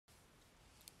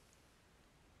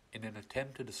In an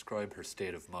attempt to describe her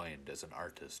state of mind as an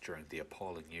artist during the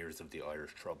appalling years of the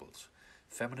Irish Troubles,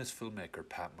 feminist filmmaker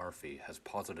Pat Murphy has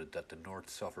posited that the North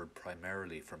suffered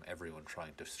primarily from everyone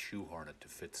trying to shoehorn it to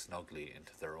fit snugly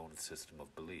into their own system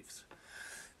of beliefs.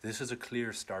 This is a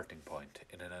clear starting point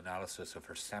in an analysis of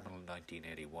her seminal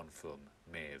 1981 film,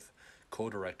 Maeve,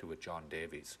 co-directed with John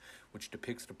Davies, which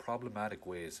depicts the problematic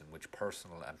ways in which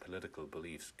personal and political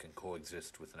beliefs can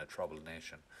coexist within a troubled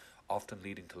nation, often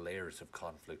leading to layers of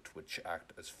conflict which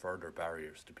act as further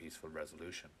barriers to peaceful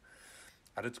resolution.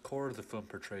 At its core, the film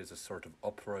portrays a sort of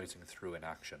uprising through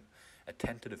inaction, a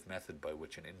tentative method by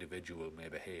which an individual may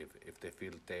behave if they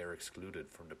feel that they are excluded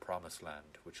from the promised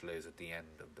land which lays at the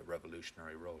end of the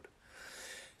revolutionary road.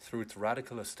 Through its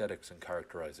radical aesthetics and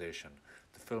characterization,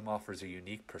 the film offers a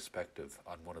unique perspective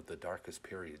on one of the darkest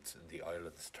periods in the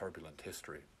island's turbulent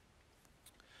history.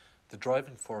 The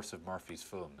driving force of Murphy's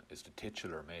film is the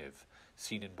titular Maeve,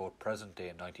 seen in both present day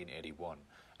 1981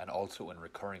 and also in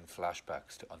recurring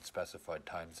flashbacks to unspecified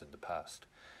times in the past.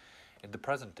 In the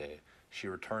present day, she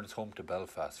returns home to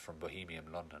Belfast from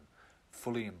Bohemian London,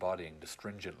 fully embodying the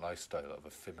stringent lifestyle of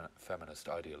a feminist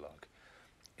ideologue.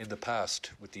 In the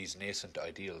past, with these nascent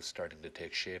ideals starting to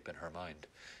take shape in her mind,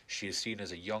 she is seen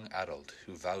as a young adult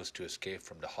who vows to escape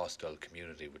from the hostile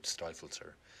community which stifles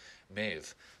her.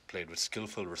 Maeve, played with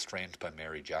skillful restraint by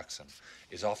Mary Jackson,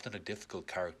 is often a difficult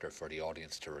character for the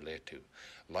audience to relate to,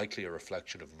 likely a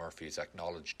reflection of Murphy's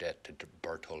acknowledged debt to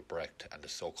Bertolt Brecht and the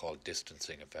so-called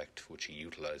distancing effect which he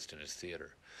utilised in his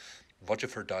theatre. Much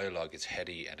of her dialogue is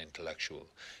heady and intellectual,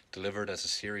 delivered as a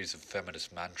series of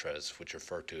feminist mantras which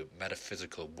refer to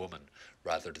metaphysical woman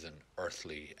rather than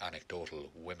earthly, anecdotal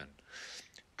women.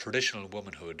 Traditional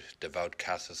womanhood, devout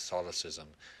Catholicism,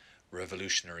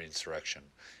 revolutionary insurrection.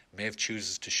 Maeve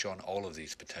chooses to shun all of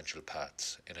these potential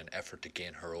paths in an effort to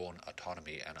gain her own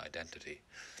autonomy and identity.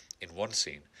 In one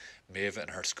scene, Maeve and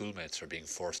her schoolmates are being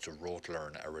forced to rote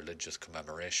learn a religious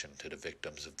commemoration to the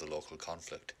victims of the local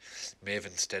conflict. Maeve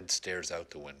instead stares out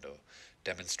the window,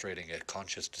 demonstrating a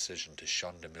conscious decision to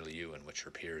shun the milieu in which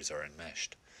her peers are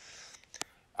enmeshed.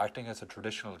 Acting as a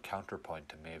traditional counterpoint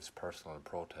to Maeve's personal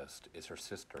protest is her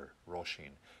sister,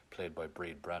 Roisin, played by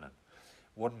Breed Brennan.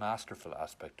 One masterful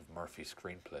aspect of Murphy's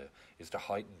screenplay is the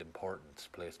heightened importance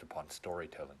placed upon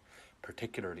storytelling,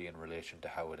 particularly in relation to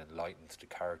how it enlightens the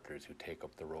characters who take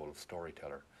up the role of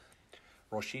storyteller.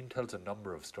 Roisin tells a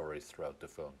number of stories throughout the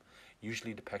film,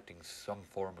 usually depicting some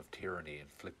form of tyranny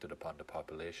inflicted upon the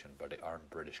population by the armed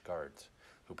British Guards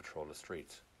who patrol the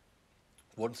streets.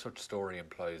 One such story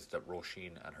implies that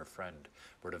Roisin and her friend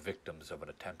were the victims of an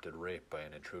attempted rape by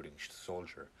an intruding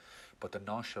soldier, but the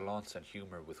nonchalance and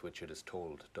humour with which it is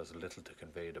told does little to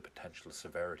convey the potential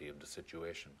severity of the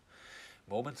situation.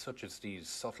 Moments such as these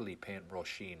subtly paint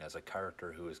Roisin as a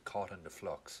character who is caught in the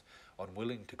flux,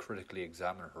 unwilling to critically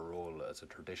examine her role as a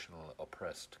traditional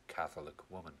oppressed Catholic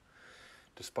woman.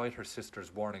 Despite her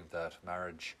sister's warning that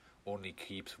marriage only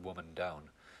keeps women down,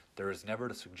 there is never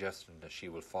the suggestion that she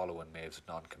will follow in Maeve's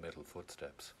non-committal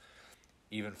footsteps.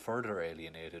 Even further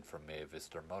alienated from Maeve is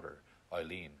their mother,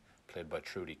 Eileen, played by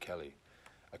Trudy Kelly.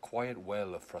 A quiet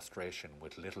well of frustration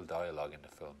with little dialogue in the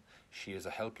film, she is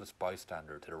a helpless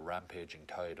bystander to the rampaging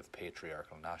tide of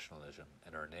patriarchal nationalism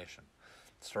in her nation,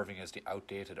 serving as the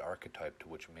outdated archetype to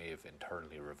which Maeve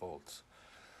internally revolts.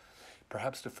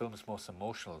 Perhaps the film's most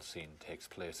emotional scene takes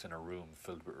place in a room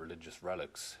filled with religious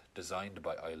relics, designed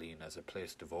by Eileen as a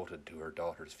place devoted to her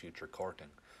daughter's future courting.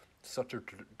 Such a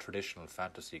traditional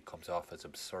fantasy comes off as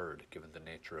absurd given the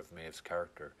nature of Maeve's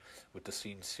character, with the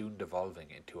scene soon devolving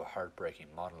into a heartbreaking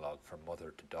monologue from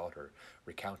mother to daughter,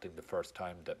 recounting the first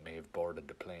time that Maeve boarded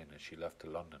the plane as she left to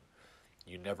London.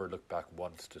 "You never look back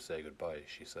once to say goodbye,"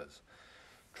 she says.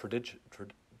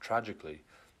 Tragically,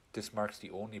 this marks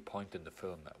the only point in the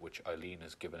film at which Eileen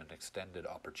is given an extended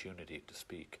opportunity to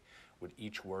speak, with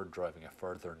each word driving a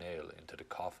further nail into the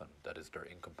coffin that is their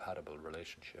incompatible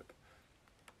relationship.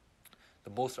 The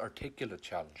most articulate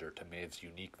challenger to Maeve's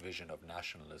unique vision of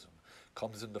nationalism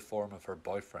comes in the form of her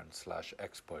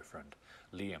boyfriend/ex-boyfriend,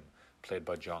 Liam, played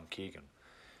by John Keegan.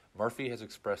 Murphy has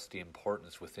expressed the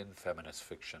importance within feminist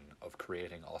fiction of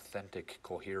creating authentic,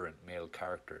 coherent male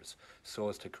characters so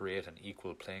as to create an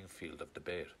equal playing field of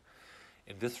debate.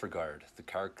 In this regard, the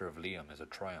character of Liam is a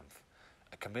triumph.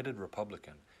 A committed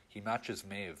Republican, he matches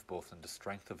Maeve both in the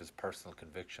strength of his personal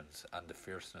convictions and the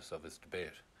fierceness of his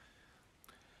debate.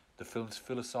 The film's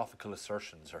philosophical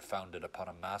assertions are founded upon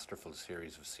a masterful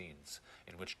series of scenes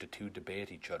in which the two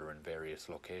debate each other in various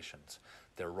locations,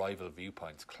 their rival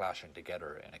viewpoints clashing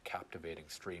together in a captivating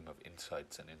stream of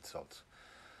insights and insults.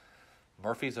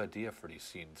 Murphy's idea for these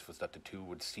scenes was that the two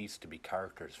would cease to be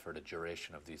characters for the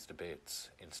duration of these debates,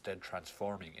 instead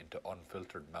transforming into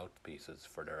unfiltered mouthpieces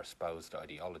for their espoused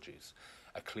ideologies,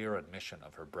 a clear admission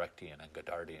of her Brechtian and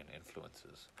Godardian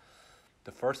influences.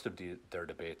 The first of their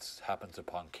debates happens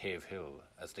upon Cave Hill,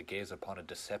 as they gaze upon a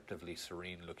deceptively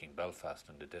serene-looking Belfast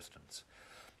in the distance.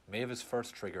 Maeve is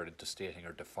first triggered into stating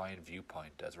her defiant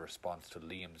viewpoint as a response to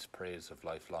Liam's praise of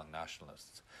lifelong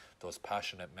nationalists, those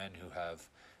passionate men who have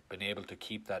been able to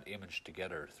keep that image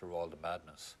together through all the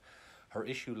madness. Her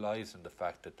issue lies in the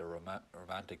fact that the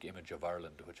romantic image of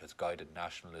Ireland, which has guided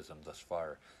nationalism thus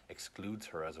far, excludes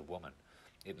her as a woman.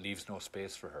 It leaves no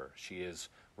space for her. She is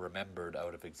remembered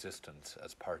out of existence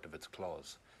as part of its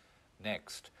clause.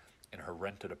 Next, in her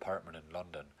rented apartment in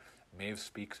London, Maeve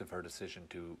speaks of her decision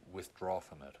to withdraw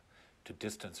from it, to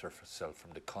distance herself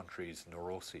from the country's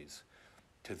neuroses.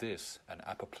 To this, an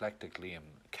apoplectic Liam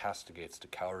castigates the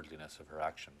cowardliness of her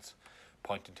actions,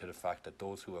 pointing to the fact that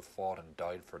those who have fought and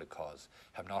died for the cause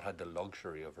have not had the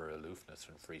luxury of her aloofness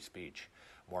and free speech,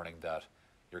 warning that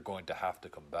you're going to have to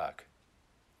come back.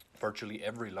 Virtually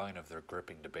every line of their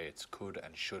gripping debates could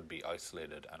and should be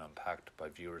isolated and unpacked by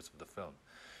viewers of the film.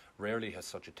 Rarely has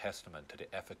such a testament to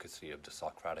the efficacy of the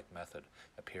Socratic method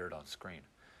appeared on screen.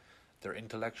 Their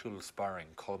intellectual sparring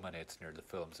culminates near the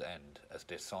film's end as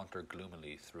they saunter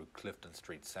gloomily through Clifton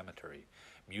Street Cemetery,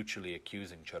 mutually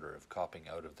accusing each other of copying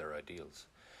out of their ideals.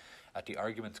 At the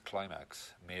argument's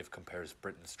climax, Maeve compares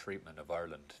Britain's treatment of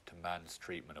Ireland to man's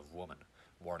treatment of woman,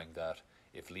 warning that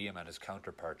if Liam and his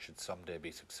counterpart should someday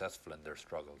be successful in their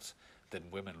struggles,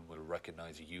 then women will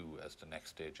recognise you as the next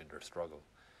stage in their struggle.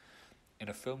 In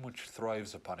a film which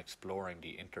thrives upon exploring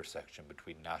the intersection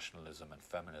between nationalism and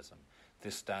feminism,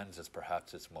 this stands as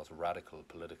perhaps its most radical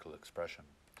political expression.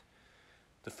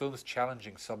 The film's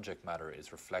challenging subject matter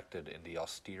is reflected in the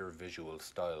austere visual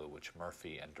style which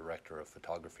Murphy and director of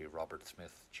photography Robert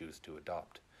Smith choose to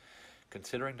adopt.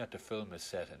 Considering that the film is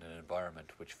set in an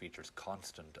environment which features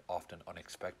constant, often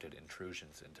unexpected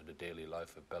intrusions into the daily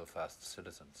life of Belfast's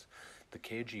citizens, the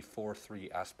KG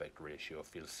 4:3 aspect ratio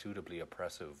feels suitably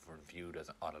oppressive when viewed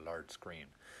on a large screen,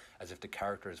 as if the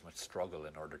characters must struggle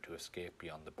in order to escape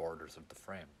beyond the borders of the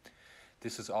frame.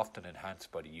 This is often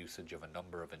enhanced by the usage of a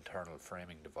number of internal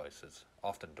framing devices,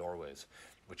 often doorways,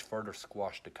 which further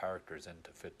squash the characters in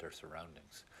to fit their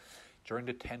surroundings. During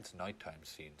the tense nighttime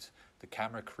scenes, the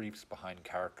camera creeps behind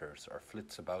characters or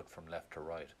flits about from left to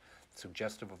right,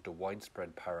 suggestive of the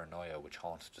widespread paranoia which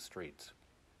haunts the streets.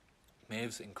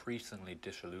 Maeve's increasingly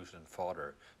disillusioned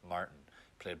father, Martin,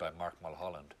 played by Mark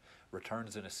Mulholland,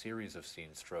 returns in a series of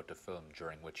scenes throughout the film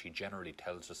during which he generally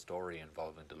tells a story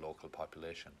involving the local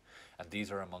population, and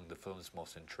these are among the film's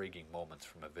most intriguing moments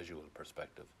from a visual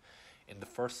perspective. In the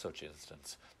first such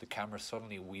instance, the camera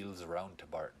suddenly wheels around to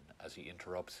Barton as he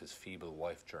interrupts his feeble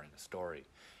wife during a story,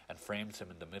 and frames him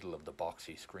in the middle of the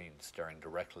boxy screen, staring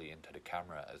directly into the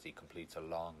camera as he completes a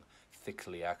long,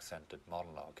 thickly accented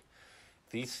monologue.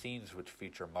 These scenes, which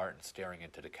feature Martin staring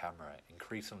into the camera,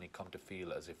 increasingly come to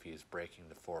feel as if he is breaking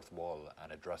the fourth wall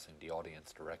and addressing the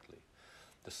audience directly.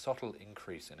 The subtle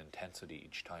increase in intensity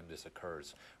each time this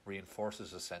occurs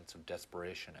reinforces a sense of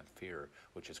desperation and fear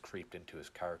which has creeped into his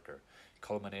character,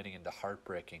 culminating in the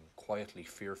heartbreaking, quietly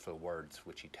fearful words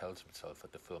which he tells himself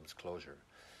at the film's closure.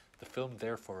 The film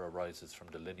therefore arises from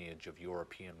the lineage of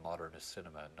European modernist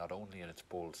cinema, not only in its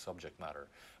bold subject matter,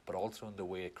 but also in the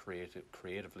way it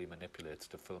creatively manipulates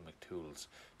the filmic tools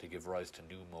to give rise to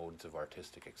new modes of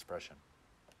artistic expression.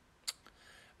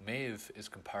 Maeve is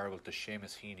comparable to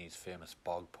Seamus Heaney's famous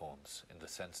bog poems in the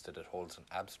sense that it holds an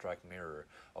abstract mirror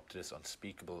up to this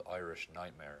unspeakable Irish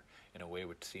nightmare in a way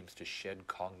which seems to shed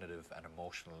cognitive and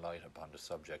emotional light upon the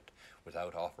subject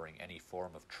without offering any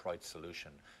form of trite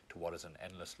solution to what is an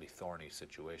endlessly thorny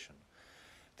situation.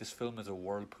 This film is a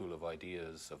whirlpool of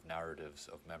ideas, of narratives,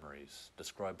 of memories,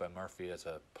 described by Murphy as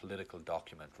a political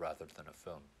document rather than a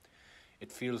film.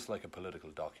 It feels like a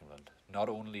political document, not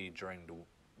only during the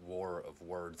war of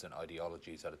words and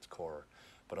ideologies at its core,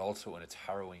 but also in its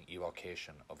harrowing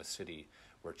evocation of a city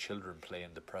where children play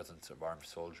in the presence of armed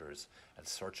soldiers and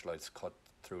searchlights cut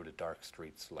through the dark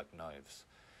streets like knives.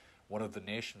 One of the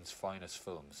nation's finest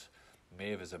films,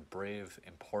 Maeve is a brave,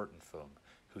 important film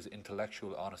whose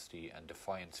intellectual honesty and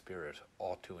defiant spirit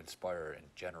ought to inspire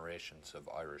generations of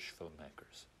Irish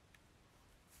filmmakers.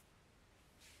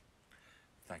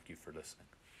 Thank you for listening.